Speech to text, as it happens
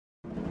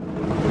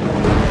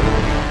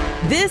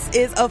This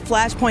is a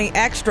Flashpoint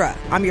Extra.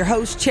 I'm your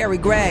host, Cherry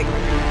Gregg.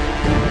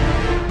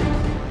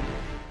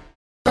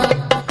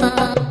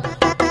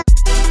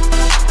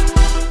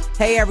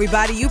 Hey,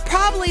 everybody. You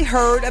probably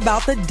heard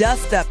about the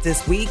dust-up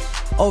this week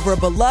over a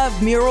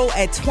beloved mural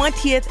at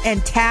 20th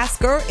and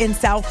Tasker in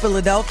South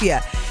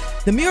Philadelphia.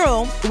 The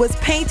mural was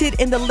painted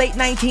in the late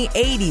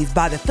 1980s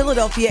by the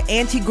Philadelphia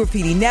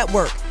Anti-Graffiti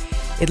Network.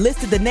 It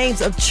listed the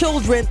names of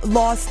children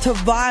lost to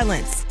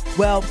violence.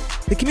 Well,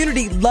 the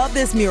community loved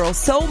this mural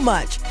so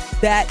much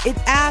that it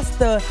asked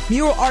the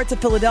Mural Arts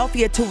of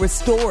Philadelphia to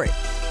restore it.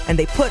 And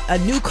they put a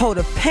new coat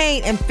of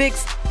paint and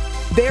fixed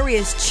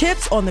various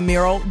chips on the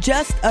mural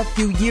just a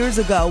few years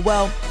ago.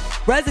 Well,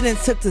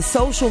 residents took to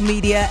social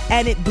media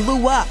and it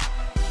blew up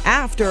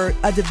after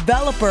a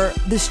developer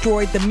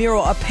destroyed the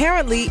mural.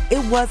 Apparently,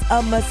 it was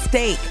a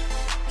mistake.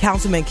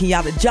 Councilman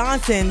Kenyatta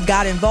Johnson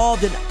got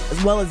involved,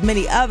 as well as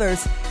many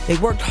others. They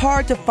worked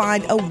hard to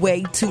find a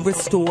way to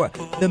restore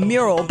the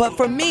mural. But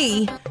for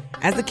me,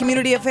 as the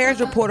community affairs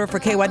reporter for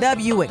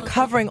KYW and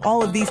covering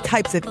all of these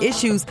types of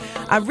issues,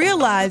 I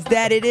realized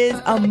that it is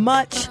a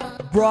much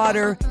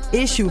broader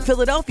issue.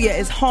 Philadelphia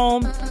is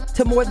home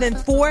to more than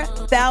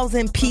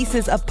 4,000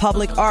 pieces of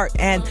public art,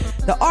 and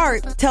the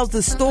art tells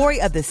the story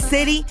of the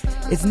city,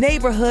 its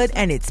neighborhood,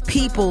 and its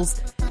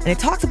peoples, and it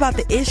talks about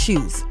the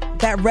issues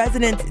that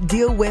residents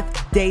deal with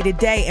day to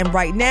day. And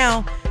right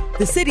now,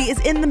 the city is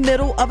in the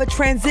middle of a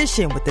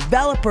transition with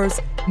developers,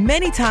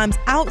 many times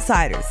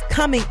outsiders,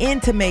 coming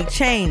in to make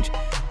change.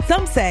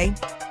 Some say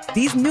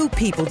these new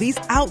people, these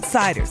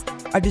outsiders,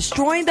 are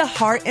destroying the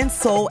heart and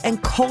soul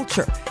and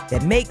culture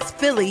that makes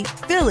Philly,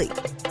 Philly.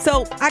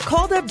 So I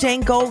called up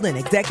Jane Golden,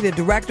 Executive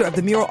Director of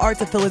the Mural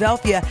Arts of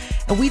Philadelphia,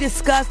 and we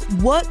discussed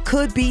what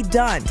could be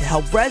done to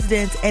help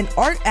residents and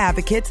art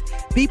advocates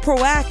be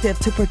proactive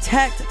to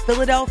protect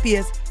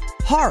Philadelphia's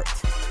heart,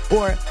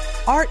 or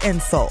art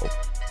and soul.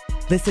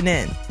 Listen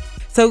in.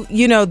 So,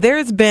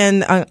 there's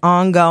been an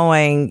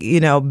ongoing,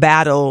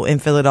 battle in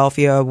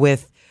Philadelphia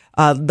with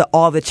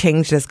all the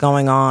change that's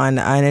going on,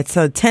 and it's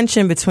a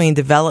tension between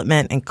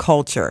development and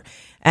culture.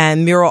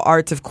 And Mural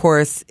Arts, of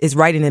course, is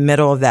right in the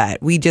middle of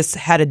that. We just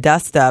had a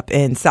dust up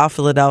in South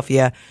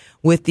Philadelphia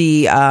with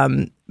the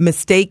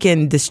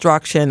mistaken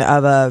destruction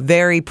of a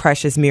very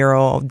precious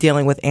mural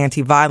dealing with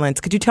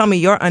anti-violence. Could you tell me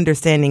your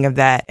understanding of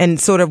that and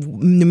sort of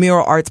the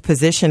Mural Arts'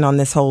 position on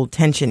this whole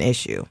tension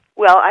issue?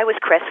 Well, I was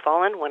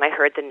crestfallen when I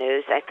heard the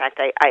news. In fact,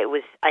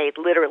 I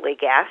literally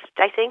gasped,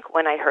 I think,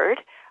 when I heard.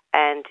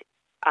 And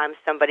I'm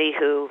somebody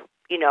who,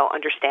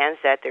 understands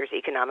that there's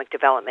economic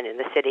development in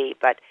the city,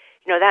 but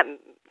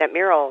that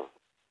mural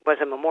was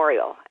a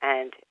memorial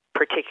and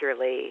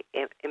particularly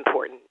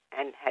important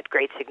and had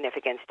great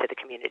significance to the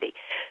community.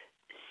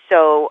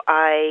 So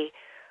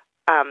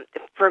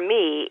for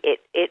me,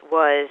 it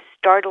was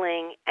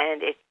startling,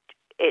 and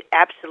it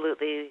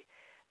absolutely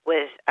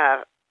was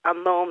a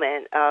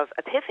moment of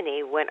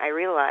epiphany when I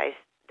realized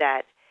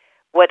that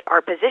what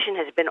our position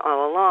has been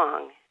all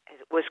along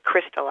was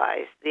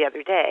crystallized the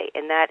other day,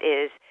 and that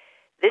is,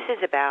 this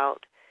is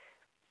about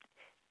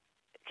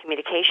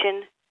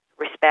communication,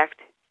 respect,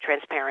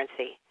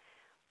 transparency.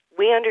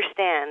 We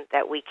understand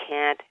that we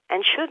can't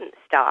and shouldn't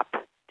stop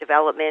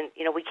development.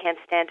 We can't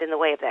stand in the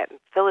way of that.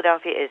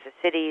 Philadelphia is a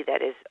city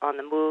that is on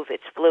the move.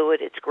 It's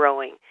fluid. It's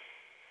growing.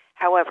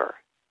 However,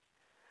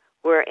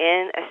 we're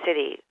in a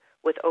city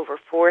with over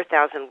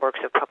 4,000 works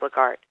of public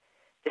art.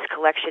 This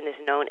collection is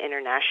known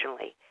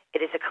internationally.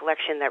 It is a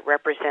collection that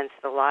represents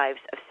the lives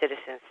of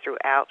citizens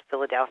throughout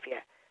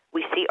Philadelphia.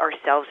 We see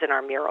ourselves in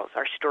our murals,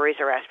 our stories,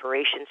 our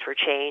aspirations for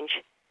change.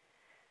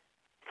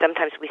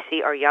 Sometimes we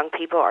see our young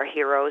people, our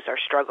heroes, our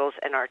struggles,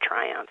 and our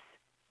triumphs.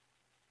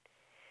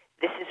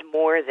 This is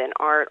more than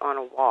art on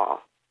a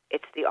wall.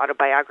 It's the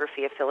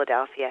autobiography of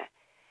Philadelphia.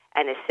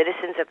 And as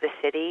citizens of the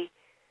city,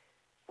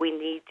 we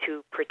need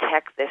to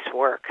protect this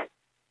work.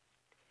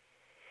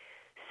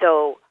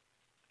 So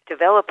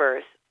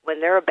developers,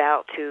 when they're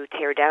about to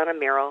tear down a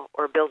mural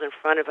or build in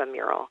front of a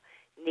mural,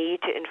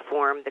 need to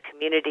inform the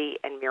community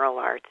and mural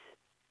arts.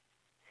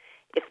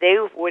 If they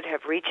would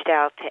have reached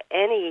out to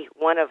any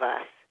one of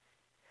us,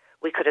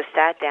 we could have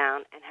sat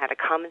down and had a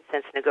common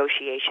sense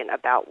negotiation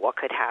about what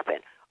could happen.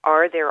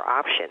 Are there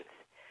options?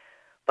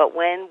 But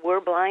when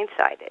we're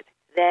blindsided,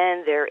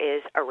 then there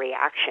is a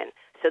reaction.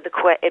 So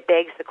it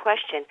begs the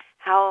question,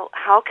 how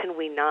can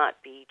we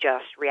not be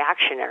just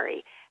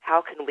reactionary?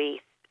 How can we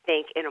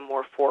think in a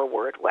more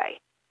forward way?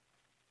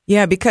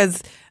 Yeah,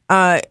 because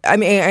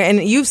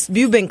and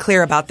you've been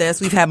clear about this.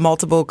 We've had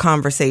multiple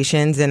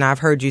conversations, and I've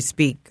heard you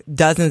speak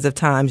dozens of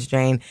times,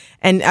 Jane.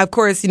 And of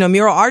course,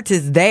 Mural Arts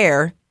is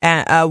there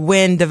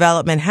when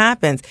development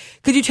happens.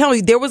 Could you tell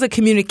me, there was a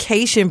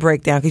communication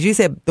breakdown because you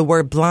said the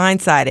word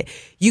blindsided.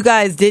 You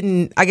guys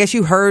didn't. I guess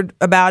you heard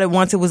about it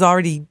once it was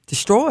already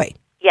destroyed.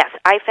 Yes,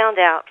 I found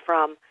out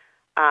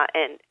I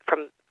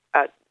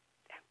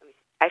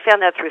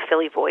found out through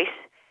Philly Voice.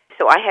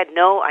 So I had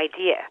no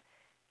idea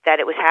that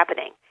it was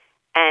happening.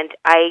 And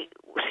I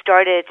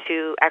started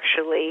to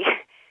actually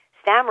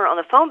stammer on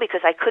the phone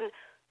because I couldn't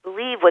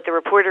believe what the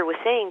reporter was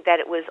saying, that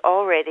it was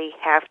already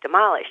half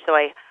demolished. So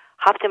I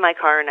hopped in my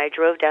car, and I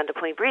drove down to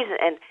Point Breeze,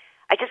 and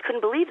I just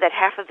couldn't believe that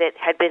half of it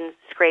had been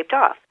scraped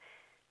off.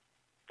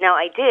 Now,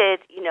 I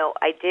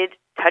did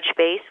touch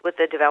base with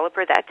the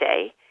developer that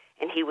day,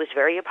 and he was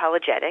very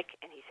apologetic,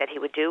 and he said he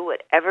would do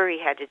whatever he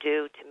had to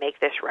do to make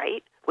this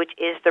right, which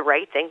is the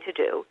right thing to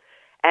do,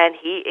 and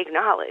he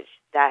acknowledged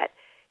that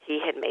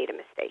he had made a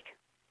mistake.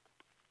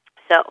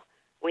 So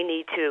we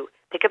need to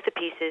pick up the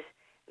pieces,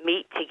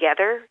 meet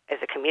together as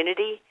a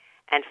community,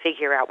 and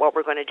figure out what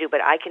we're going to do.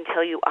 But I can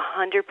tell you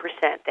 100%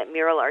 that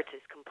Mural Arts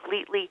is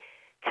completely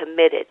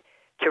committed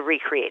to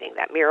recreating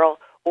that mural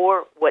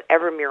or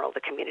whatever mural the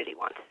community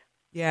wants.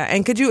 Yeah,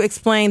 and could you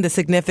explain the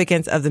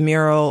significance of the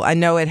mural? I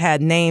know it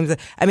had names.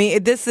 I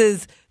mean, this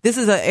is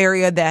an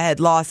area that had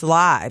lost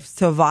lives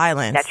to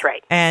violence. That's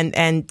right.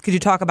 And could you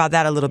talk about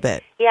that a little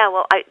bit? Yeah,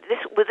 well,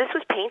 this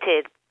was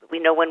painted,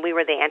 when we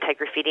were the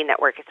Anti-Graffiti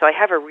Network, so I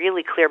have a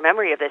really clear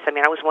memory of this. I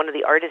mean, I was one of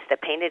the artists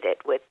that painted it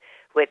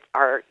with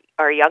our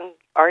young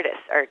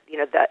artists,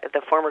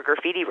 the former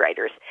graffiti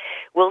writers.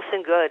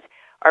 Wilson Good,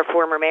 our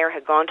former mayor,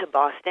 had gone to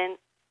Boston.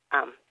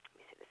 Let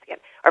me say this again.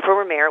 Our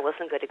former mayor,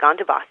 Wilson Good, had gone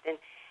to Boston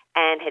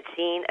and had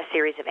seen a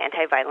series of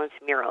anti-violence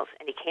murals,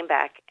 and he came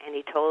back and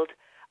he told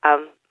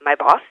my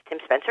boss, Tim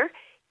Spencer,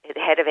 the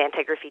head of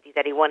anti-graffiti,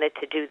 that he wanted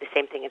to do the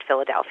same thing in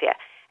Philadelphia.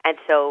 And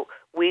so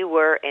we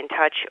were in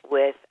touch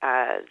with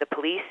the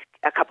police,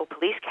 a couple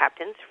police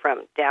captains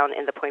from down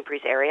in the Point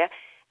Breeze area,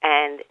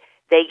 and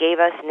they gave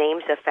us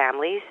names of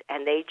families,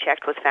 and they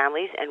checked with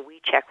families, and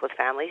we checked with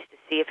families to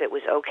see if it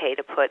was okay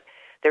to put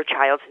their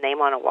child's name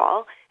on a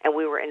wall. And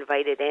we were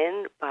invited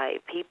in by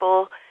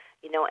people,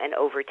 and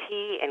over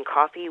tea and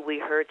coffee, we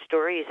heard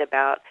stories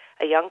about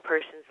a young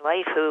person's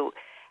life who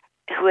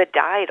had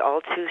died all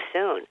too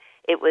soon.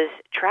 It was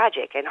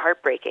tragic and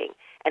heartbreaking.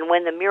 And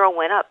when the mural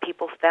went up,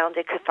 people found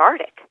it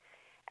cathartic.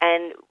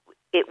 And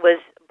it was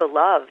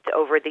beloved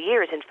over the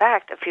years. In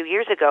fact, a few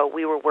years ago,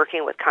 we were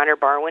working with Connor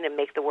Barwin and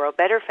Make the World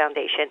Better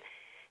Foundation,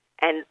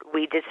 and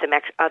we did some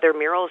other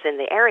murals in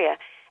the area.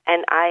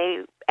 And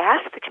I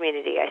asked the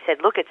community, I said,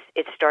 look,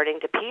 it's starting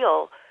to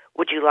peel.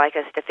 Would you like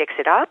us to fix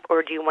it up,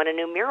 or do you want a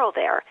new mural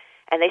there?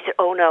 And they said,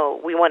 oh, no,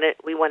 we want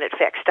it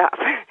fixed up.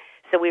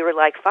 So we were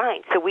like,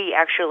 fine. So we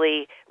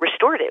actually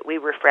restored it. We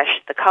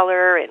refreshed the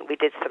color, and we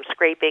did some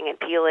scraping and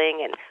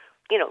peeling, and,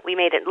 we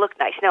made it look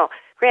nice. Now,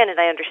 granted,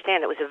 I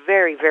understand it was a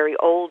very, very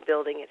old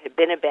building. It had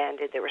been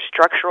abandoned. There were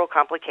structural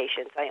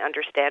complications. I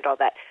understand all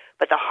that.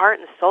 But the heart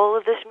and soul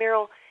of this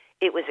mural,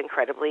 it was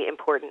incredibly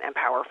important and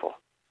powerful.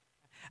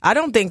 I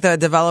don't think the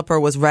developer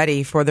was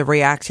ready for the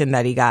reaction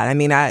that he got. I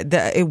mean,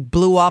 it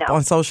blew up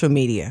on social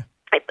media.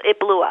 It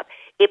blew up.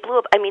 It blew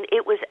up. I mean,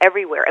 it was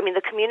everywhere. I mean,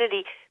 the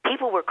community,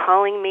 people were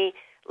calling me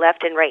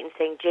left and right and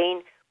saying,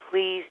 Jane,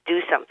 please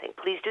do something.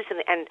 Please do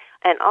something.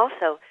 And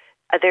also,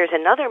 there's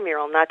another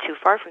mural not too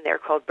far from there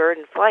called Bird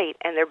in Flight,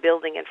 and they're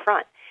building in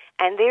front.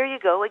 And there you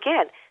go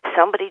again.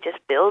 Somebody just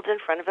builds in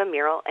front of a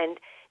mural and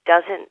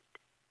doesn't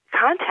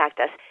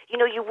contact us.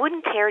 You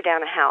wouldn't tear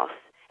down a house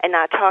and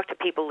not talk to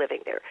people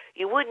living there.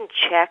 You wouldn't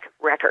check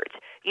records.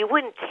 You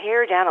wouldn't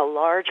tear down a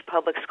large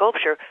public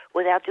sculpture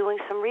without doing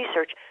some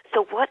research.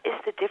 So what is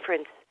the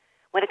difference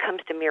when it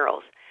comes to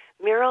murals?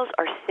 Murals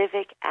are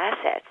civic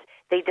assets.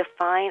 They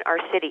define our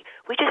city.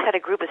 We just had a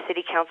group of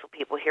city council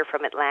people here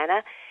from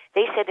Atlanta.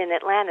 They said in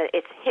Atlanta,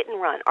 it's hit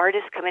and run.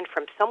 Artists come in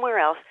from somewhere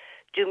else,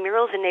 do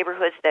murals in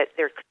neighborhoods that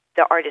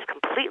the art is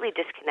completely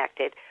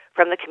disconnected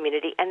from the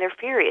community, and they're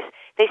furious.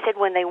 They said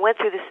when they went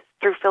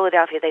through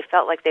Philadelphia, they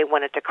felt like they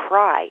wanted to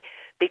cry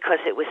because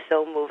it was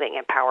so moving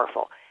and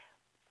powerful.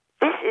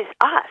 This is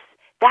us.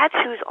 That's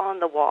who's on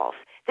the walls.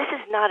 This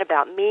is not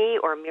about me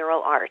or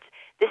Mural Arts.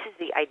 This is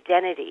the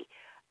identity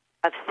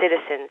of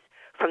citizens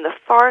from the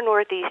far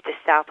northeast to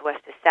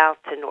southwest to south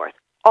to north,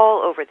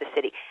 all over the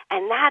city.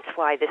 And that's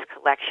why this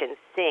collection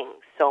sings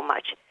so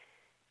much.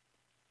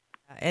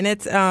 And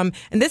it's and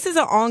this is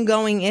an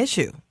ongoing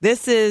issue.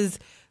 This is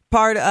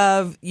part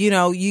of,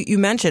 you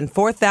mentioned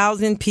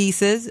 4,000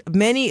 pieces,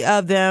 many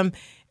of them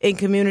in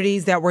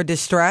communities that were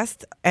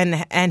distressed and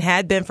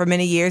had been for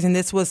many years. And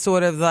this was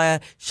sort of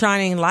the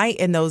shining light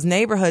in those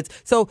neighborhoods.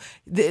 So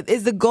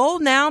is the goal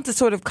now to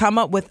sort of come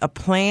up with a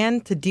plan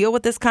to deal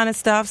with this kind of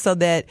stuff so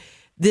that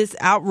this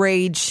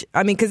outrage,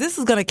 because this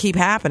is going to keep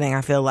happening,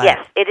 I feel like.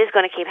 Yes, it is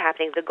going to keep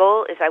happening. The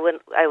goal is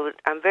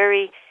I'm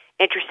very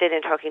interested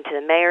in talking to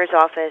the mayor's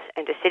office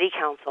and to city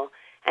council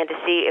and to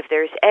see if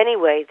there's any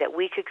way that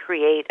we could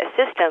create a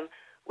system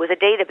with a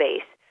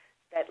database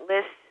that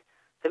lists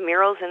the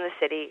murals in the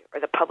city or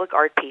the public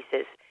art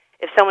pieces.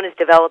 If someone is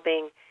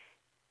developing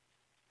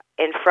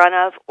in front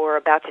of or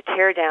about to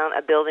tear down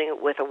a building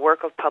with a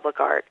work of public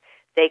art,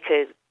 they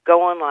could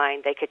go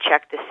online, they could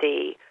check to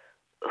see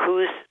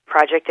whose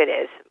project it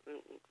is.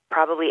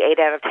 Probably 8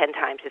 out of 10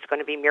 times it's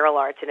going to be Mural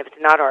Arts, and if it's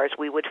not ours,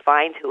 we would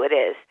find who it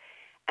is.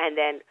 And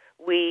then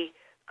we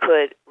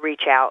could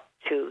reach out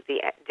to the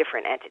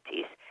different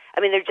entities.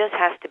 There just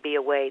has to be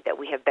a way that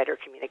we have better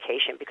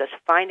communication, because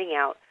finding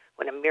out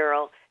when a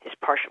mural is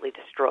partially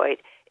destroyed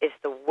is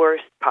the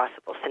worst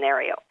possible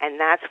scenario, and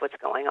that's what's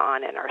going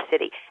on in our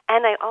city.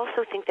 And I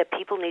also think that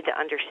people need to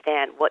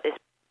understand what is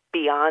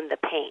beyond the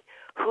paint,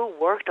 who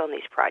worked on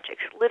these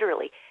projects.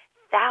 Literally,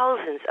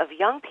 thousands of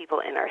young people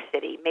in our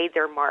city made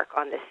their mark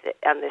on this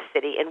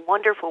city in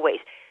wonderful ways.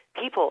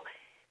 People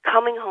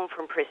coming home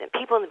from prison,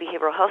 people in the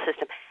behavioral health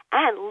system,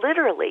 and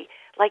literally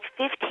like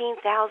 15,000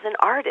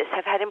 artists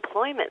have had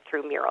employment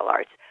through Mural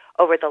Arts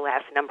over the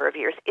last number of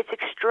years. It's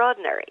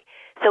extraordinary.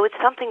 So it's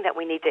something that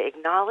we need to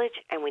acknowledge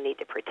and we need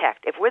to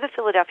protect. If we're the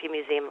Philadelphia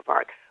Museum of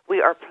Art,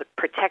 we are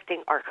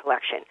protecting our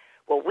collection.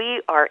 Well,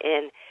 we are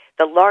in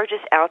the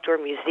largest outdoor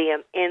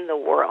museum in the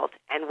world,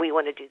 and we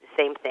want to do the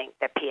same thing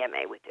that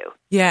PMA would do.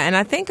 Yeah, and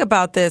I think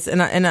about this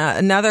in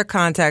another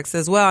context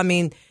as well. I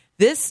mean,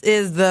 this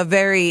is the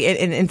very,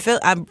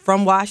 I'm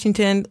from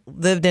Washington,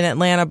 lived in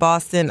Atlanta,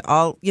 Boston,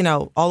 all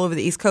over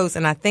the East Coast.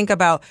 And I think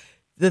about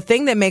the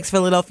thing that makes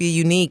Philadelphia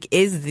unique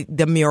is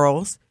the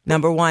murals,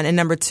 number one. And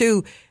number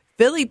two,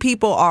 Philly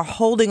people are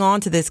holding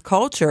on to this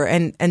culture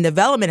and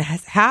development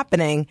is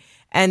happening.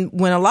 And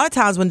when a lot of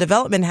times when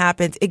development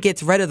happens, it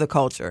gets rid of the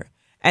culture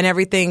and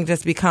everything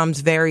just becomes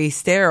very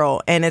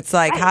sterile. And it's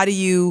like, how do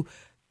you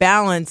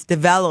balance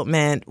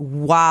development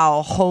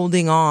while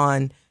holding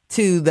on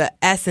to the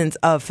essence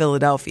of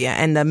Philadelphia?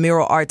 And the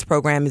Mural Arts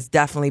program is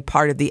definitely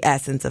part of the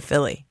essence of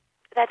Philly.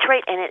 That's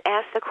right, and it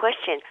asks the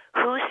question,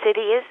 whose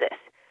city is this?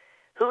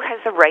 Who has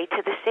the right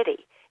to the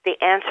city?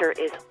 The answer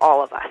is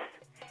all of us,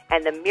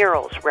 and the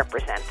murals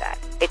represent that.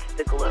 It's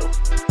the glue.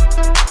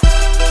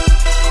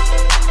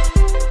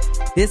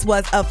 This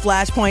was a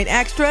Flashpoint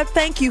Extra.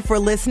 Thank you for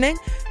listening.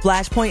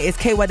 Flashpoint is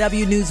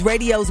KYW News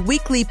Radio's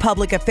weekly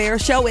public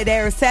affairs show. It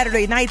airs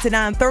Saturday nights at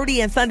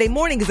 9:30 and Sunday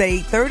mornings at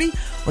 8:30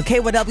 on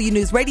KYW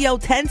News Radio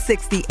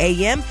 1060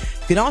 AM.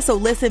 You can also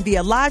listen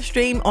via live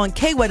stream on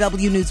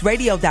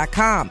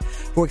KYWNewsRadio.com.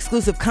 For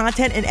exclusive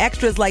content and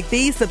extras like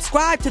these,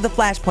 subscribe to the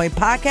Flashpoint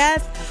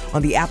Podcast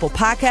on the Apple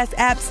Podcast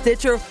app,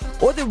 Stitcher,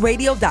 or the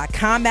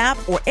Radio.com app,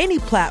 or any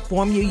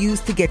platform you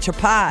use to get your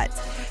pods.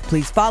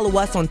 Please follow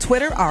us on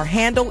Twitter. Our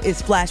handle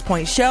is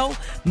Flashpoint Show.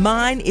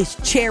 Mine is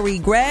Cherry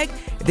Greg.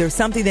 If there's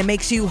something that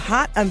makes you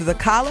hot under the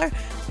collar,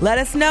 let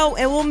us know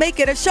and we'll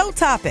make it a show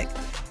topic.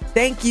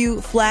 Thank you,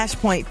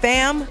 Flashpoint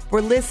fam,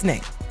 for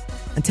listening.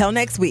 Until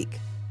next week,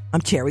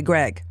 I'm Cherry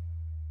Greg.